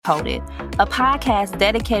Decoded, a podcast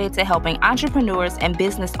dedicated to helping entrepreneurs and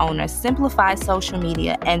business owners simplify social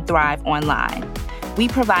media and thrive online. We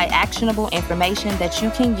provide actionable information that you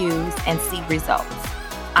can use and see results.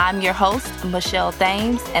 I'm your host, Michelle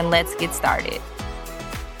Thames, and let's get started.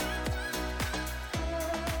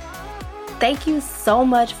 Thank you so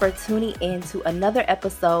much for tuning in to another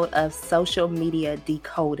episode of Social Media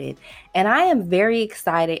Decoded. And I am very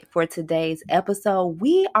excited for today's episode.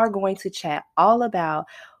 We are going to chat all about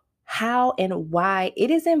how and why it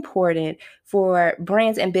is important for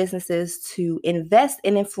brands and businesses to invest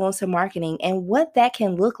in influencer marketing and what that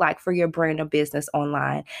can look like for your brand or business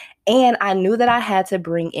online. And I knew that I had to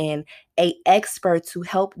bring in an expert to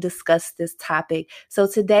help discuss this topic. So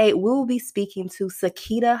today we'll be speaking to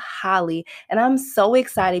Sakita Holly, and I'm so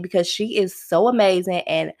excited because she is so amazing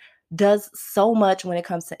and does so much when it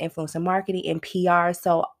comes to influencer marketing and PR.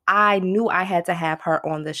 So I knew I had to have her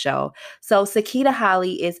on the show. So Sakita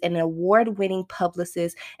Holly is an award-winning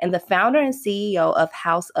publicist and the founder and CEO of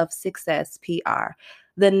House of Success PR.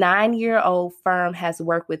 The 9-year-old firm has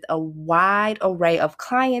worked with a wide array of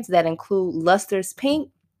clients that include Luster's Pink,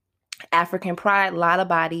 African Pride, Lotta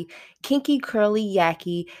Body, Kinky Curly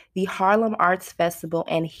Yaki, the Harlem Arts Festival,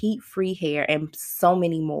 and Heat Free Hair, and so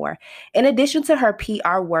many more. In addition to her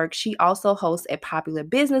PR work, she also hosts a popular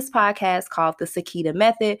business podcast called The Sakita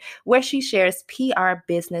Method, where she shares PR,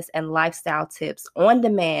 business, and lifestyle tips on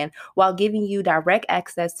demand while giving you direct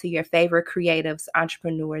access to your favorite creatives,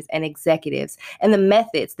 entrepreneurs, and executives, and the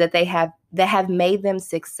methods that have made them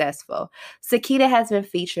successful. Sakita has been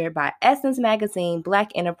featured by Essence Magazine, Black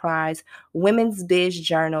Enterprise, Women's Biz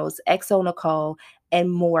Journals, XO Nicole, and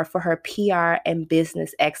more for her PR and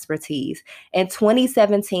business expertise. In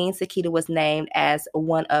 2017, Sakita was named as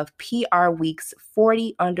one of PR Week's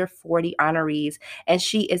 40 Under 40 honorees, and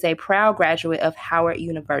she is a proud graduate of Howard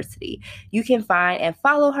University. You can find and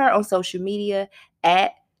follow her on social media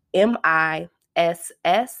at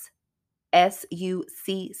MISSSUCCESS.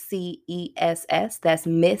 That's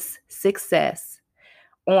Miss Success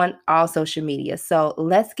on all social media. So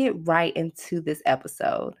let's get right into this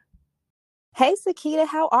episode. Hey, Sakita,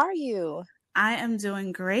 how are you? I am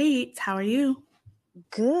doing great. How are you?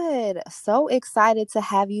 Good. So excited to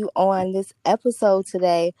have you on this episode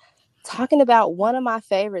today, talking about one of my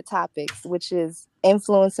favorite topics, which is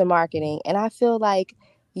influencer marketing. And I feel like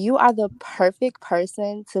you are the perfect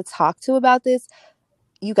person to talk to about this,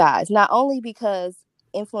 you guys, not only because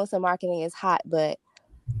influencer marketing is hot, but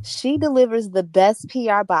she delivers the best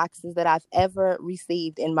PR boxes that I've ever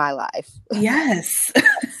received in my life. Yes.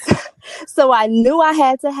 So I knew I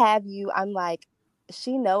had to have you. I'm like,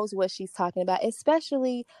 she knows what she's talking about,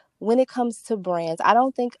 especially when it comes to brands. I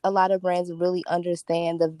don't think a lot of brands really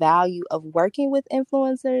understand the value of working with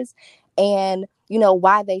influencers and,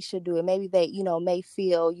 why they should do it. Maybe they, may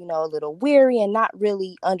feel, a little weary and not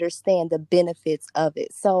really understand the benefits of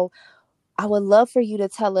it. So I would love for you to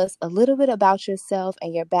tell us a little bit about yourself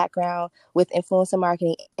and your background with influencer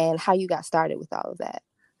marketing and how you got started with all of that.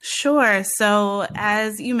 Sure. So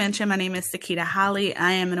as you mentioned, my name is Sakita Holly. I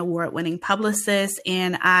am an award-winning publicist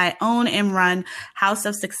and I own and run House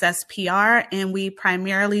of Success PR. And we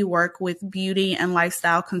primarily work with beauty and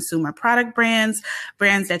lifestyle consumer product brands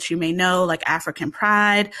that you may know like African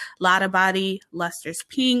Pride, Lotta Body, Luster's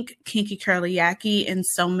Pink, Kinky Curly Yaki, and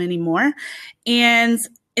so many more. And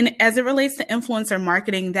as it relates to influencer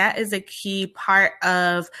marketing, that is a key part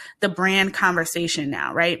of the brand conversation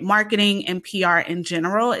now, right? Marketing and PR in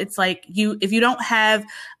general. It's like if you don't have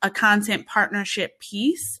a content partnership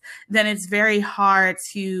piece, then it's very hard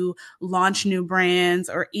to launch new brands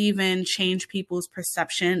or even change people's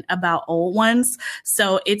perception about old ones.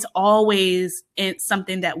 So it's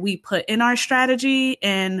something that we put in our strategy.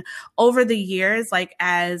 And over the years, like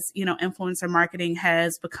as, influencer marketing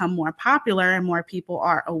has become more popular and more people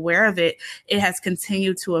are aware of it, it has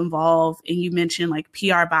continued to evolve. And you mentioned like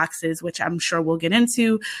PR boxes, which I'm sure we'll get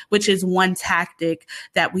into, which is one tactic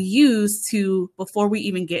that we use before we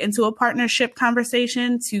even get into a partnership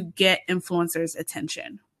conversation, to get influencers'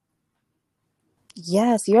 attention.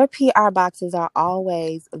 Yes, your PR boxes are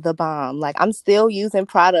always the bomb. Like I'm still using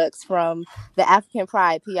products from the African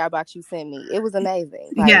Pride PR box you sent me. It was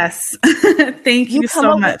amazing. Like, yes. Thank you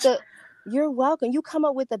so much. You're welcome. You come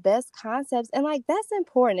up with the best concepts. And like, that's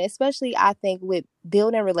important, especially I think with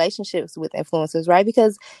building relationships with influencers, right?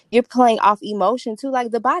 Because you're playing off emotion too.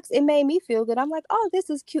 Like the box, it made me feel good. I'm like, oh,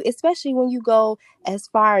 this is cute. Especially when you go as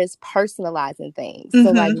far as personalizing things. Mm-hmm.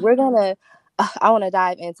 So like I want to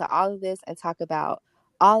dive into all of this and talk about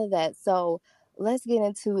all of that. So let's get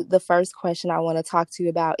into the first question I want to talk to you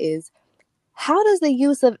about is, how does the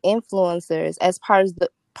use of influencers as part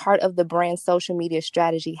part of the brand's social media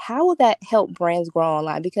strategy, how will that help brands grow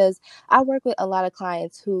online? Because I work with a lot of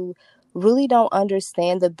clients who really don't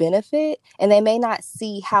understand the benefit, and they may not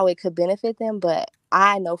see how it could benefit them, but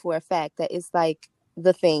I know for a fact that it's like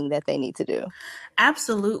the thing that they need to do.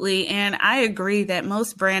 Absolutely. And I agree that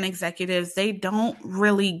most brand executives, they don't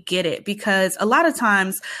really get it, because a lot of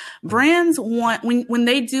times brands want, when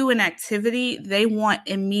they do an activity, they want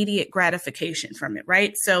immediate gratification from it,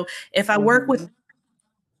 right? So if I work with,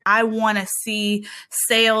 I want to see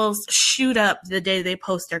sales shoot up the day they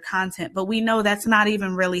post their content, but we know that's not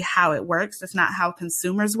even really how it works. That's not how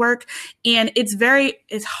consumers work. And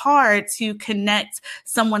it's hard to connect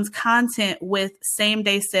someone's content with same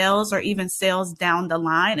day sales or even sales down the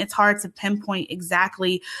line. It's hard to pinpoint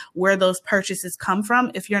exactly where those purchases come from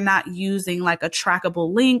if you're not using like a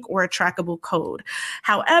trackable link or a trackable code.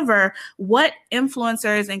 However, what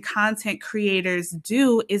influencers and content creators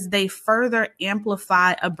do is they further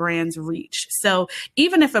amplify a brand's reach. So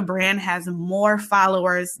even if a brand has more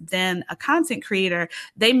followers than a content creator,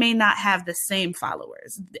 they may not have the same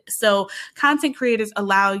followers. So content creators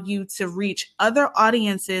allow you to reach other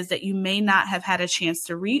audiences that you may not have had a chance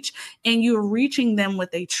to reach, and you're reaching them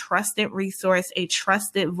with a trusted resource, a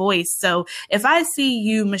trusted voice. So if I see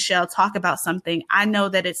you, Michelle, talk about something, I know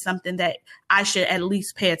that it's something that I should at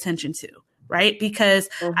least pay attention to. Right? Because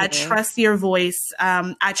I trust your voice.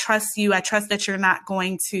 I trust you. I trust that you're not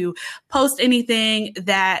going to post anything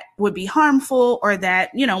that would be harmful or that,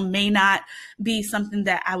 may not be something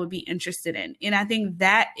that I would be interested in. And I think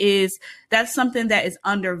that's something that is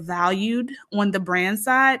undervalued on the brand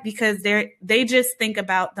side, because they just think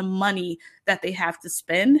about the money that they have to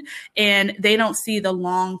spend, and they don't see the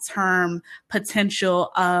long-term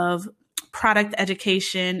potential of product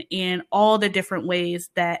education and all the different ways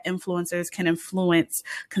that influencers can influence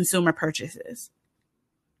consumer purchases.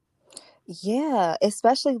 Yeah,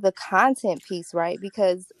 especially the content piece, right?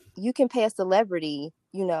 Because you can pay a celebrity,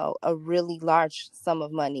 a really large sum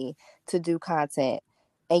of money to do content,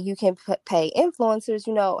 and you can pay influencers,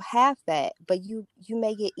 half that, but you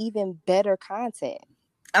may get even better content.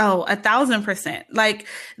 Oh, 1,000%. Like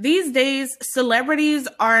these days, celebrities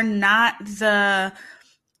are not the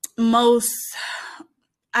most,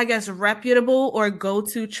 I guess, reputable or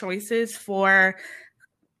go-to choices for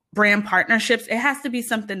brand partnerships. It has to be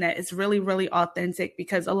something that is really, really authentic,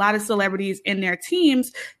 because a lot of celebrities and their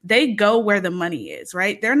teams, they go where the money is,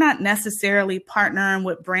 right? They're not necessarily partnering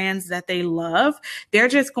with brands that they love. They're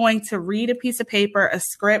just going to read a piece of paper, a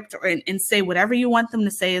script, and say whatever you want them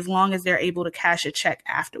to say, as long as they're able to cash a check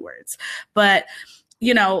afterwards. But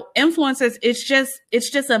influencers, it's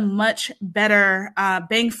just a much better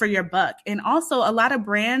bang for your buck. And also a lot of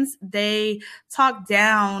brands, they talk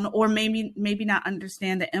down or maybe not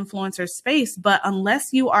understand the influencer space, but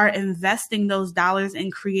unless you are investing those dollars in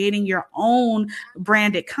creating your own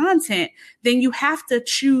branded content, then you have to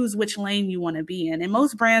choose which lane you want to be in. And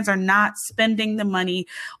most brands are not spending the money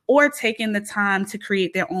or taking the time to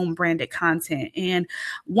create their own branded content. And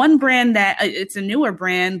one brand that it's a newer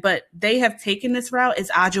brand, but they have taken this route is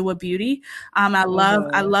Adwoa Beauty. I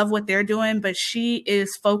love what they're doing, but she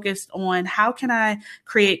is focused on how can I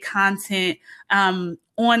create content on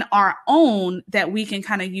our own that we can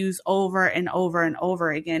kind of use over and over and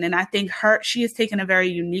over again. And I think she has taken a very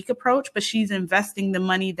unique approach, but she's investing the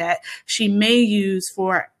money that she may use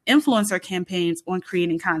for influencer campaigns on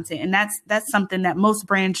creating content. And that's something that most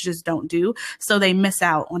brands just don't do. So they miss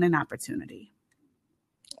out on an opportunity.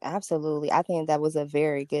 Absolutely. I think that was a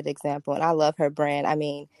very good example. And I love her brand. I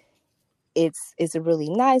mean, it's a really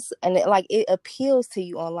nice, and it appeals to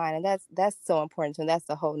you online. And that's so important to me. That's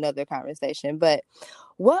a whole nother conversation. But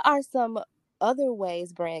what are some other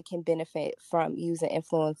ways brand can benefit from using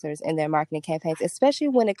influencers in their marketing campaigns, especially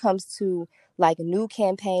when it comes to like new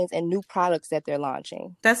campaigns and new products that they're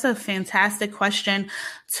launching? That's a fantastic question.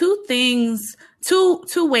 Two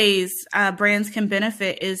ways brands can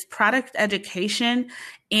benefit is product education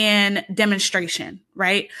and demonstration,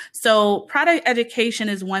 right? So product education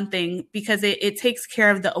is one thing because it takes care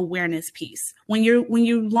of the awareness piece. When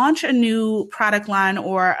you launch a new product line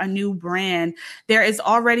or a new brand, there is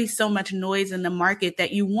already so much noise in the market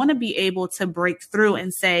that you want to be able to break through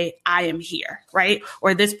and say, I am here, right?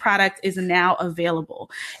 Or this product is now available.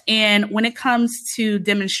 And when it comes to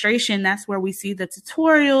demonstration, that's where we see the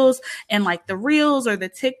tutorials and like the reels or the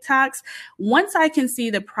TikToks. Once I can see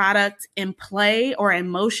the product in play or in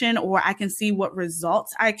motion, promotion, or I can see what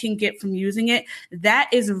results I can get from using it, that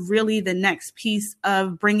is really the next piece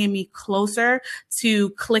of bringing me closer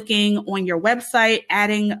to clicking on your website,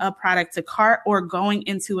 adding a product to cart, or going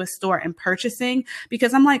into a store and purchasing,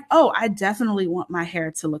 because I'm like, oh, I definitely want my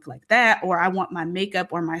hair to look like that, or I want my makeup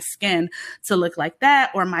or my skin to look like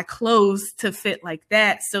that, or my clothes to fit like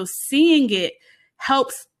that. So seeing it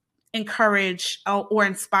helps encourage or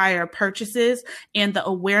inspire purchases, and the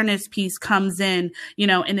awareness piece comes in,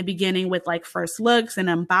 in the beginning with like first looks and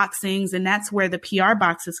unboxings, and that's where the PR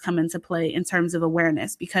boxes come into play in terms of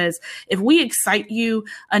awareness. Because if we excite you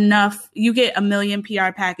enough, you get a million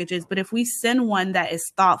PR packages, but if we send one that is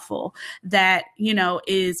thoughtful, that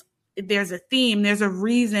is, there's a theme, there's a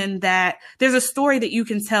reason, that there's a story that you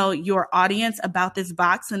can tell your audience about this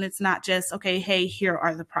box, and it's not just, okay, hey, here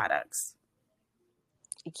are the products.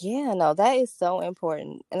 Yeah, no, that is so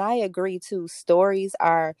important. And I agree too. Stories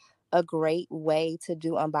are a great way to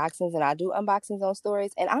do unboxings, and I do unboxings on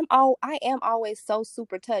stories. And I am always so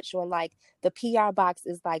super touched when like the PR box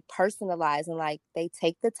is like personalized and like they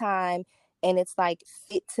take the time and it's like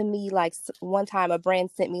fit to me. Like one time a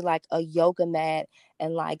brand sent me like a yoga mat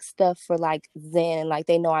and like stuff for like Zen, and like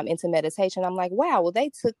they know I'm into meditation. I'm like, wow, well,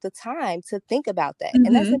 they took the time to think about that.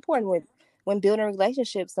 And that's important when building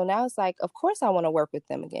relationships. So now it's like, of course I want to work with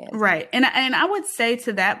them again. Right. And I would say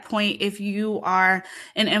to that point, if you are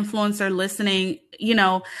an influencer listening,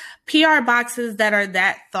 PR boxes that are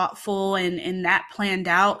that thoughtful and that planned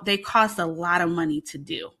out, they cost a lot of money to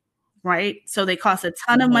do. Right. So they cost a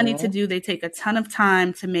ton of money to do. They take a ton of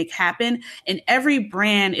time to make happen. And every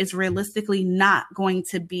brand is realistically not going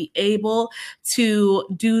to be able to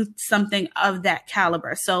do something of that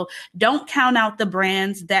caliber. So don't count out the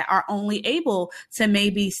brands that are only able to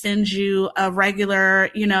maybe send you a regular,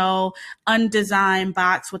 undesigned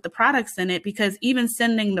box with the products in it, because even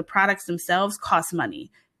sending the products themselves costs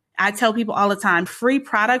money. I tell people all the time, free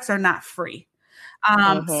products are not free.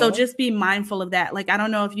 So just be mindful of that. Like, I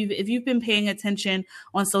don't know if you've been paying attention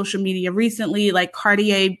on social media recently, like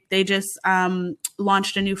Cartier, they just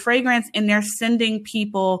launched a new fragrance and they're sending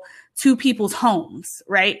people to people's homes,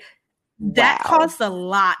 right? Wow. That costs a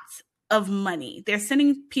lot of money. They're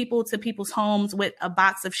sending people to people's homes with a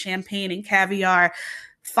box of champagne and caviar,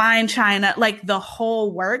 fine china, like the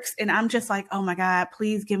whole works. And I'm just like, oh my God,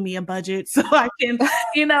 please give me a budget so I can,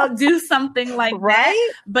 do something like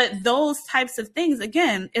that. But those types of things,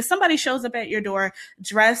 again, if somebody shows up at your door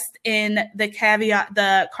dressed in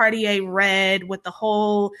the Cartier red with the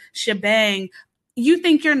whole shebang, you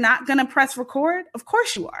think you're not going to press record? Of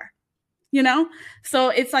course you are. So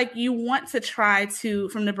it's like you want to try to,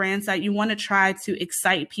 from the brand side, you want to try to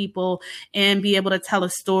excite people and be able to tell a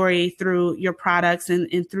story through your products and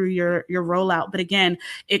through your rollout. But again,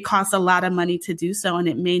 it costs a lot of money to do so, and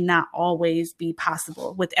it may not always be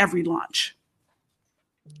possible with every launch.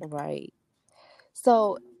 Right.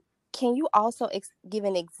 So can you also give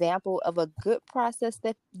an example of a good process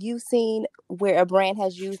that you've seen where a brand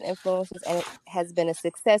has used influencers and it has been a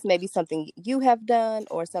success? Maybe something you have done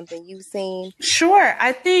or something you've seen? Sure.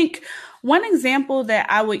 I think one example that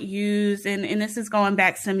I would use, and this is going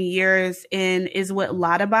back some years, is with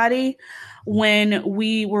Lotta Body. When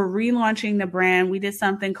we were relaunching the brand, we did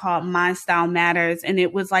something called My Style Matters. And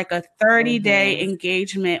it was like a 30-day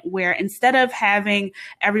engagement where instead of having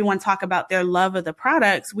everyone talk about their love of the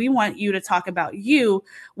products, we want you to talk about you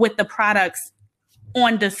with the products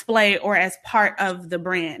on display or as part of the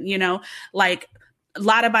brand, like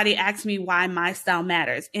Lotta Body asked me why my style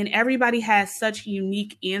matters. And everybody has such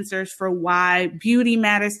unique answers for why beauty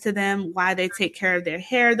matters to them, why they take care of their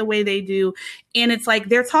hair the way they do. And it's like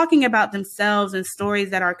they're talking about themselves and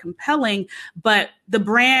stories that are compelling, but the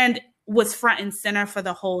brand was front and center for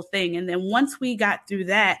the whole thing. And then once we got through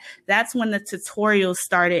that, that's when the tutorials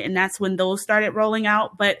started, and that's when those started rolling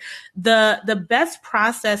out. But the best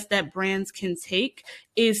process that brands can take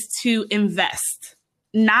is to invest.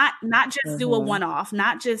 Not just do a one-off,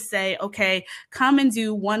 not just say, okay, come and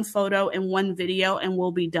do one photo and one video and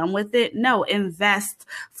we'll be done with it. No, invest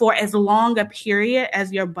for as long a period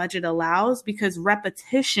as your budget allows, because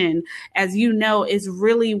repetition, as you know, is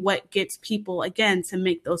really what gets people, again, to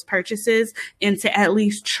make those purchases and to at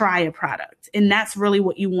least try a product. And that's really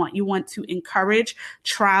what you want. You want to encourage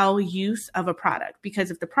trial use of a product,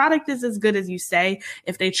 because if the product is as good as you say,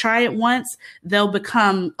 if they try it once, they'll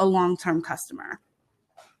become a long-term customer.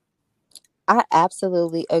 I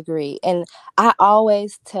absolutely agree. And I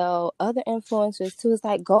always tell other influencers too, it's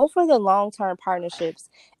like, go for the long-term partnerships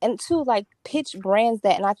and to like pitch brands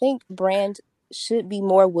that, and I think brand should be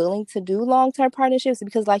more willing to do long-term partnerships,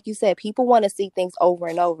 because like you said, people want to see things over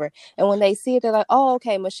and over. And when they see it, they're like, oh,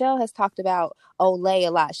 okay, Michelle has talked about Olay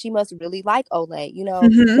a lot. She must really like Olay.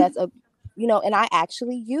 Mm-hmm. That's a and I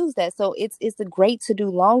actually use that. So it's great to do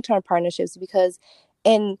long-term partnerships, because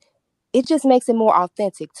and it just makes it more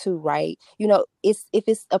authentic too, right? It's if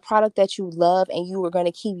it's a product that you love and you are going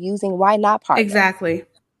to keep using, why not partner Exactly.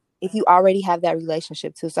 if you already have that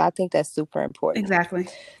relationship too? So I think that's super important. Exactly.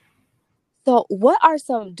 So, what are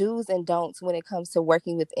some do's and don'ts when it comes to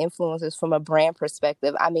working with influencers from a brand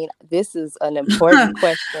perspective? I mean, this is an important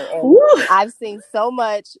question, and Woo! I've seen so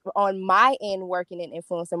much on my end working in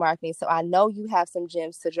influencer marketing. So, I know you have some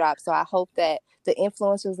gems to drop. So, I hope that the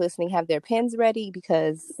influencers listening have their pens ready,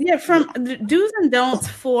 because, Yeah, yeah, from do's and don'ts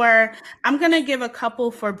for, I'm going to give a couple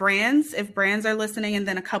for brands if brands are listening, and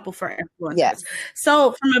then a couple for influencers. yes,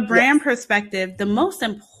 So, from a brand yes. perspective, the most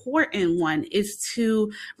important one is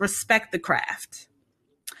to respect the craft.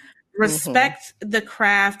 Mm-hmm. Respect the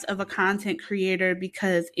craft of a content creator,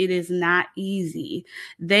 because it is not easy.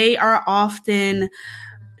 They are often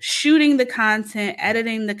shooting the content,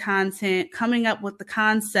 editing the content, coming up with the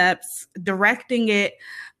concepts, directing it,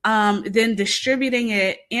 then distributing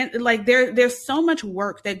it. And like there's so much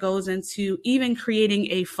work that goes into even creating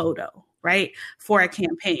a photo, right? For a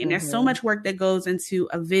campaign. There's so Mm-hmm. much work that goes into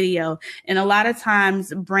a video. And a lot of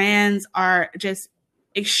times brands are just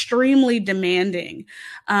extremely demanding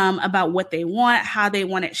about what they want, how they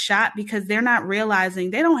want it shot, because they're not realizing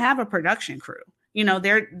they don't have a production crew.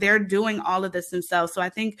 They're doing all of this themselves. So I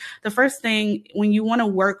think the first thing when you want to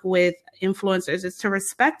work with influencers is to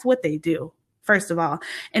respect what they do, first of all.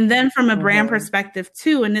 And then from a brand Mm-hmm. perspective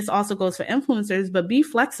too, and this also goes for influencers, but be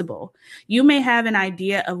flexible. You may have an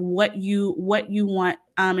idea of what you want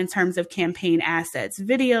in terms of campaign assets,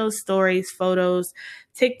 videos, stories, photos,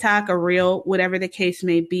 TikTok, a reel, whatever the case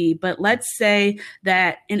may be. But let's say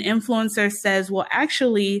that an influencer says, well,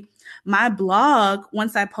 actually, my blog,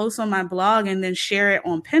 once I post on my blog and then share it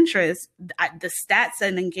on Pinterest, the stats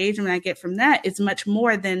and engagement I get from that is much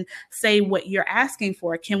more than, say, what you're asking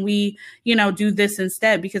for. Can we, do this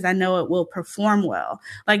instead? Because I know it will perform well.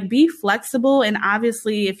 Like, be flexible. And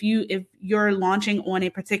obviously, if you're launching on a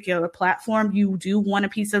particular platform, you do want a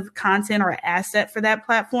piece of content or asset for that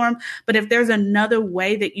platform. But if there's another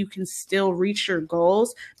way that you can still reach your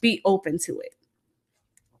goals, be open to it.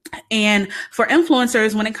 And for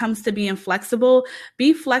influencers, when it comes to being flexible,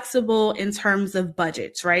 be flexible in terms of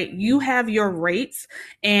budgets, right? You have your rates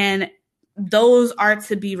and those are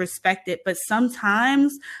to be respected. But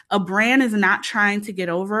sometimes a brand is not trying to get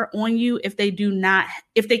over on you if they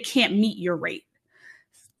can't meet your rate.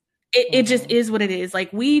 It just Mm-hmm. is what it is.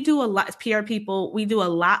 Like, we do a lot, PR people, we do a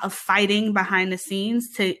lot of fighting behind the scenes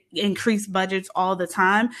to increase budgets all the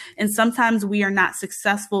time. And sometimes we are not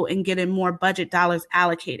successful in getting more budget dollars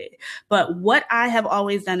allocated. But what I have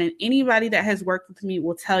always done, and anybody that has worked with me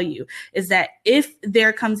will tell you, is that if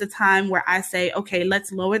there comes a time where I say, okay,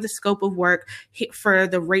 let's lower the scope of work for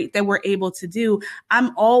the rate that we're able to do,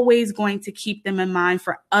 I'm always going to keep them in mind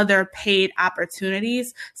for other paid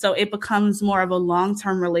opportunities. So it becomes more of a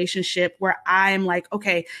long-term relationship where I'm like,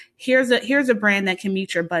 okay, here's a brand that can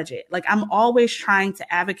meet your budget. Like, I'm always trying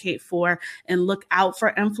to advocate for and look out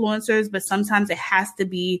for influencers, but sometimes it has to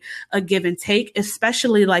be a give and take,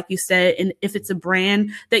 especially like you said, and if it's a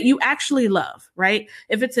brand that you actually love, right?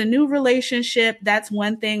 If it's a new relationship, that's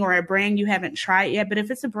one thing, or a brand you haven't tried yet. But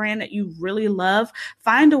if it's a brand that you really love,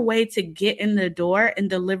 find a way to get in the door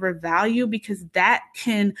and deliver value, because that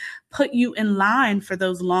can put you in line for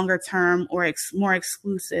those longer term or more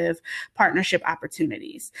exclusive partnership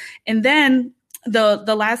opportunities. And then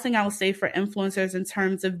the last thing I will say for influencers in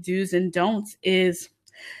terms of do's and don'ts is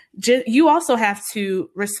you also have to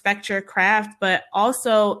respect your craft, but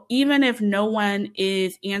also, even if no one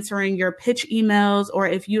is answering your pitch emails, or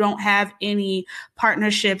if you don't have any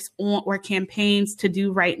partnerships or campaigns to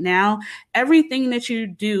do right now, everything that you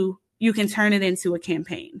do, you can turn it into a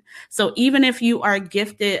campaign. So even if you are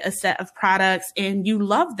gifted a set of products and you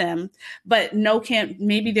love them, but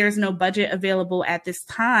maybe there's no budget available at this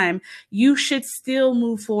time, you should still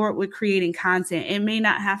move forward with creating content. It may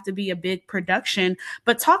not have to be a big production,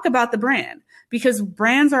 but talk about the brand, because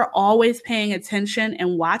brands are always paying attention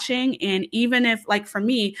and watching. And even if, like, for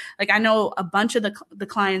me, like, I know a bunch of the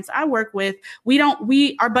clients I work with,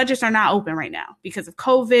 our budgets are not open right now because of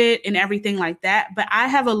COVID and everything like that. But I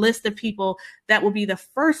have a list of people that will be the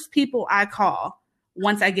first people I call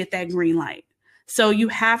once I get that green light. So you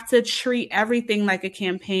have to treat everything like a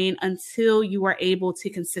campaign until you are able to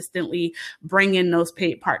consistently bring in those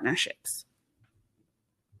paid partnerships.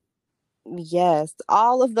 Yes,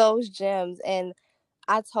 all of those gems. And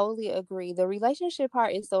I totally agree. The relationship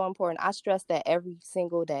part is so important. I stress that every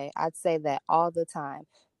single day. I'd say that all the time.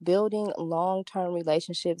 Building long-term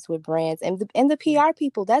relationships with brands and the PR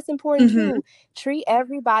people, that's important Mm-hmm. too. Treat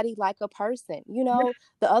everybody like a person. You know,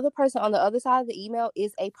 the other person on the other side of the email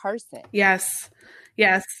is a person. Yes.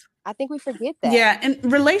 Yes. I think we forget that. Yeah, and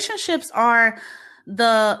relationships are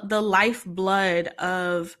the lifeblood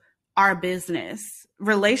of our business.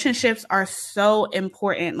 Relationships are so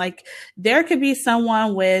important. Like there could be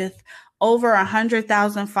someone with over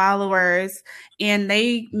 100,000 followers and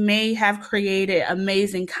they may have created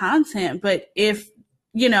amazing content, but if,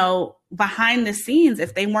 behind the scenes,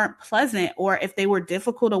 if they weren't pleasant or if they were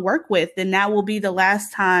difficult to work with, then that will be the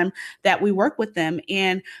last time that we work with them.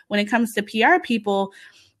 And when it comes to PR people,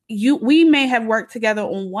 we may have worked together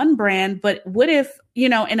on one brand, but what if,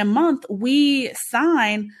 in a month we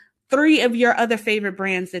sign 3 of your other favorite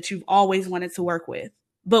brands that you've always wanted to work with,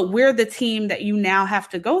 but we're the team that you now have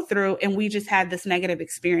to go through and we just had this negative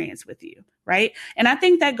experience with you, right? And I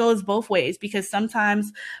think that goes both ways because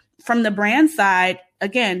sometimes from the brand side,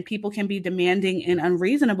 again, people can be demanding and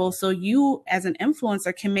unreasonable. So you as an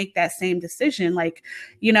influencer can make that same decision. Like,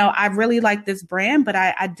 I really like this brand, but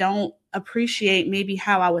I don't appreciate maybe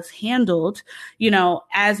how I was handled,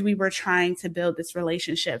 as we were trying to build this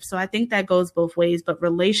relationship. So I think that goes both ways, but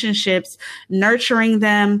relationships, nurturing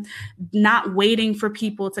them, not waiting for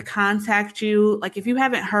people to contact you. Like if you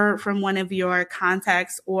haven't heard from one of your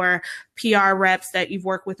contacts or PR reps that you've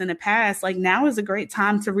worked with in the past, like now is a great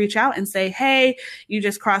time to reach out and say, hey, you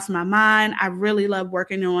just crossed my mind. I really love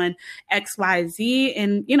working on XYZ.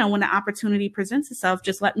 And, when the opportunity presents itself,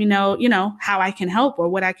 just let me know, how I can help or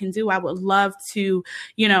what I can do. I would love to,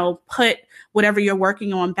 put whatever you're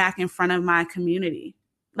working on back in front of my community.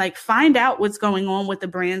 Like find out what's going on with the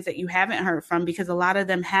brands that you haven't heard from, because a lot of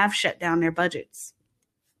them have shut down their budgets.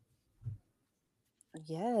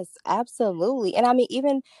 Yes, absolutely. And I mean,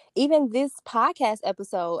 even this podcast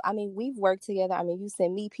episode, I mean, we've worked together. I mean, you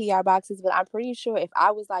send me PR boxes, but I'm pretty sure if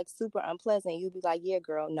I was like super unpleasant, you'd be like, yeah,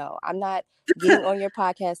 girl, no, I'm not getting on your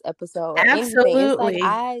podcast episode or anything. It's like Absolutely.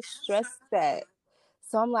 I stress that.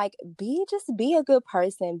 So I'm like, just be a good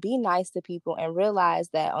person, be nice to people, and realize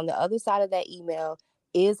that on the other side of that email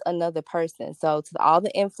is another person. So to all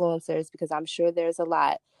the influencers, because I'm sure there's a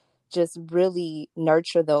lot, just really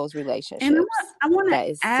nurture those relationships. And I want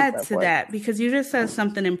to add to that because you just said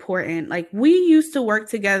something important. Like we used to work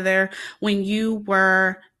together when you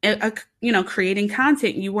were, creating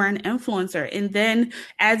content, you were an influencer. And then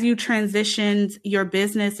as you transitioned your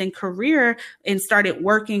business and career and started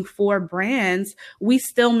working for brands, we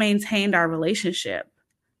still maintained our relationship.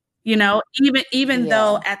 Even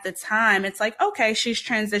though at the time it's like, okay, she's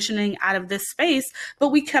transitioning out of this space, but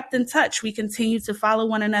we kept in touch. We continued to follow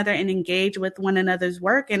one another and engage with one another's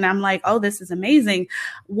work. And I'm like, oh, this is amazing.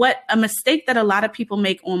 What a mistake that a lot of people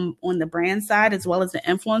make on the brand side, as well as the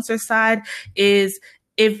influencer side, is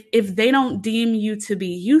if they don't deem you to be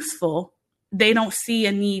useful, they don't see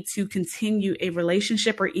a need to continue a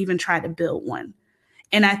relationship or even try to build one.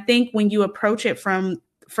 And I think when you approach it from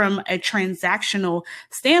a transactional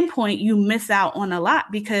standpoint, you miss out on a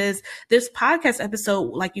lot, because this podcast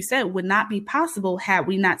episode, like you said, would not be possible had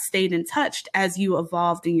we not stayed in touch as you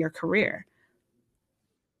evolved in your career.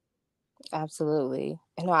 Absolutely.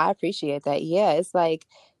 No, I appreciate that. Yeah, it's like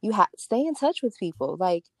you stay in touch with people.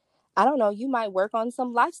 Like, I don't know, you might work on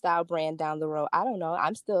some lifestyle brand down the road. I don't know.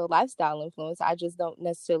 I'm still a lifestyle influencer. I just don't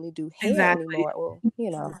necessarily do hair anymore.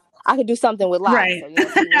 Well, I could do something with locks. Right.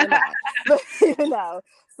 So, but,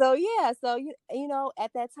 so yeah, so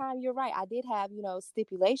at that time, you're right. I did have,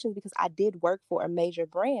 stipulations because I did work for a major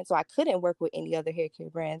brand, so I couldn't work with any other hair care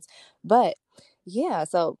brands. But yeah,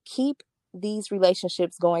 so keep these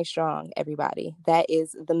relationships going strong, everybody. That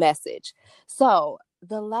is the message. So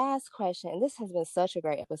the last question, and this has been such a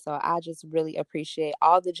great episode. I just really appreciate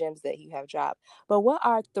all the gems that you have dropped. But what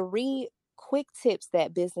are 3 quick tips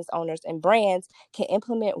that business owners and brands can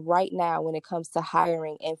implement right now when it comes to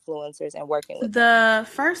hiring influencers and working with them? The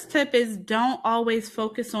first tip is don't always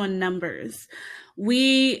focus on numbers.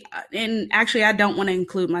 And actually, I don't want to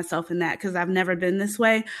include myself in that because I've never been this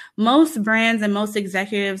way. Most brands and most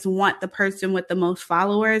executives want the person with the most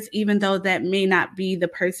followers, even though that may not be the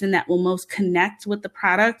person that will most connect with the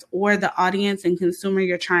product or the audience and consumer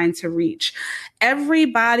you're trying to reach.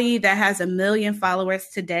 Everybody that has 1 million followers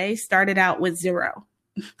today started out with 0.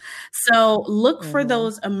 So look for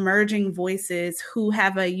those emerging voices who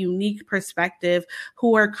have a unique perspective,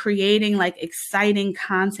 who are creating like exciting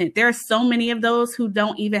content. There are so many of those who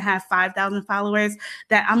don't even have 5,000 followers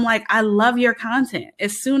that I'm like, I love your content.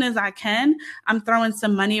 As soon as I can, I'm throwing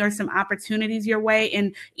some money or some opportunities your way.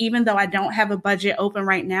 And even though I don't have a budget open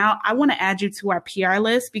right now, I want to add you to our PR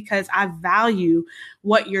list because I value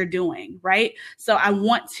what you're doing, right? So I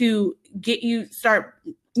want to get you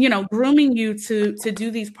grooming you to do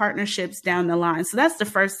these partnerships down the line. So that's the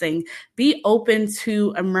first thing. Be open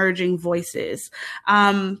to emerging voices.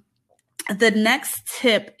 The next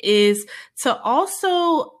tip is to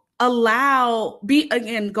also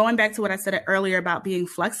again, going back to what I said earlier about being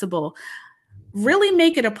flexible, really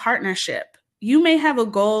make it a partnership. You may have a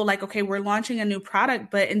goal like, okay, we're launching a new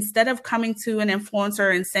product, but instead of coming to an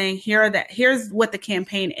influencer and saying, here's what the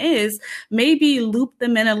campaign is, maybe loop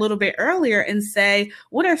them in a little bit earlier and say,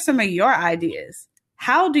 what are some of your ideas?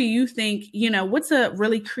 How do you think, what's a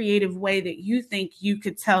really creative way that you think you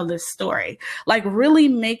could tell this story? Like really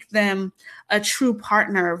make them a true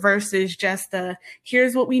partner versus just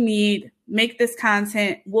here's what we need, make this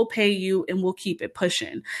content, we'll pay you and we'll keep it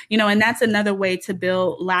pushing, and that's another way to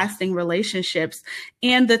build lasting relationships.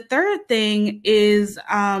 And the third thing is,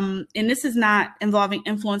 and this is not involving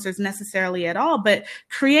influencers necessarily at all, but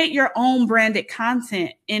create your own branded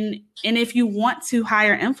content. And if you want to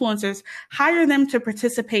hire influencers, hire them to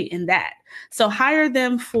participate in that. So hire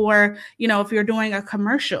them for, if you're doing a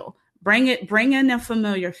commercial, bring in a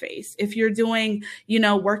familiar face. If you're doing,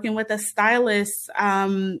 working with a stylist,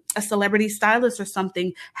 a celebrity stylist or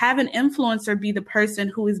something, have an influencer be the person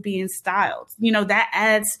who is being styled. That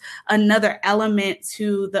adds another element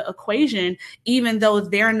to the equation, even though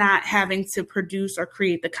they're not having to produce or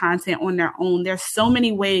create the content on their own. There's so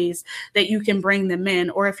many ways that you can bring them in.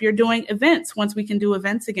 Or if you're doing events, once we can do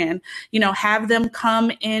events again, have them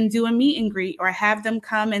come and do a meet and greet or have them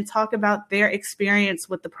come and talk about their experience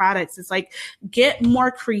with the products. It's like, get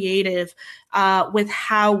more creative with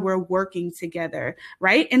how we're working together,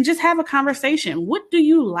 right? And just have a conversation. What do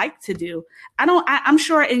you like to do? I'm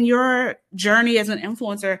sure in your journey as an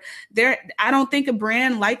influencer, I don't think a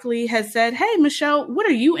brand likely has said, hey, Michelle, what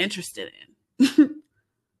are you interested in?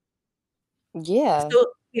 Yeah. So,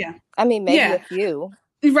 yeah. I mean, maybe a few.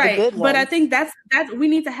 Right. But I think that's we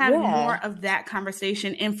need to have more of that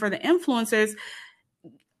conversation. And for the influencers,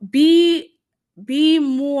 be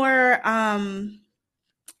more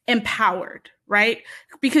empowered, right?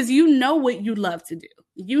 Because you know what you love to do.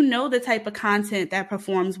 You know the type of content that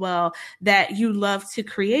performs well that you love to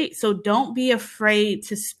create. So don't be afraid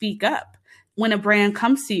to speak up when a brand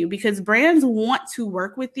comes to you, because brands want to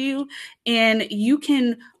work with you and you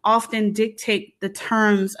can often dictate the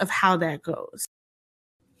terms of how that goes.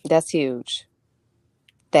 That's huge.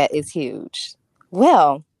 That is huge.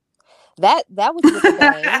 Well, that was with the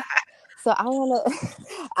bang. So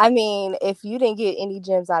if you didn't get any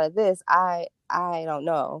gems out of this, I don't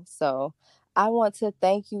know. So I want to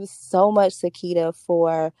thank you so much, Sakita,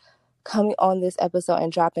 for coming on this episode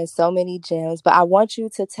and dropping so many gems. But I want you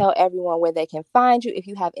to tell everyone where they can find you. If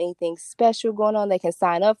you have anything special going on, they can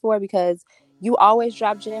sign up for, because you always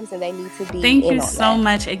drop gems and they need to be. Thank you so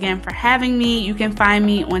much again for having me. You can find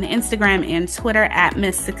me on Instagram and Twitter at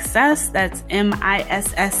Miss Success. That's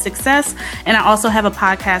MISS Success. And I also have a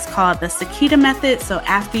podcast called The Sakita Method. So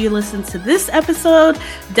after you listen to this episode,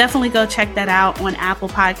 definitely go check that out on Apple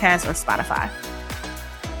Podcasts or Spotify.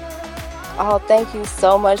 Oh, thank you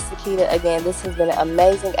so much, Sakita. Again, this has been an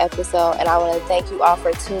amazing episode, and I want to thank you all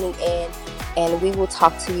for tuning in, and we will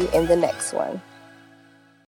talk to you in the next one.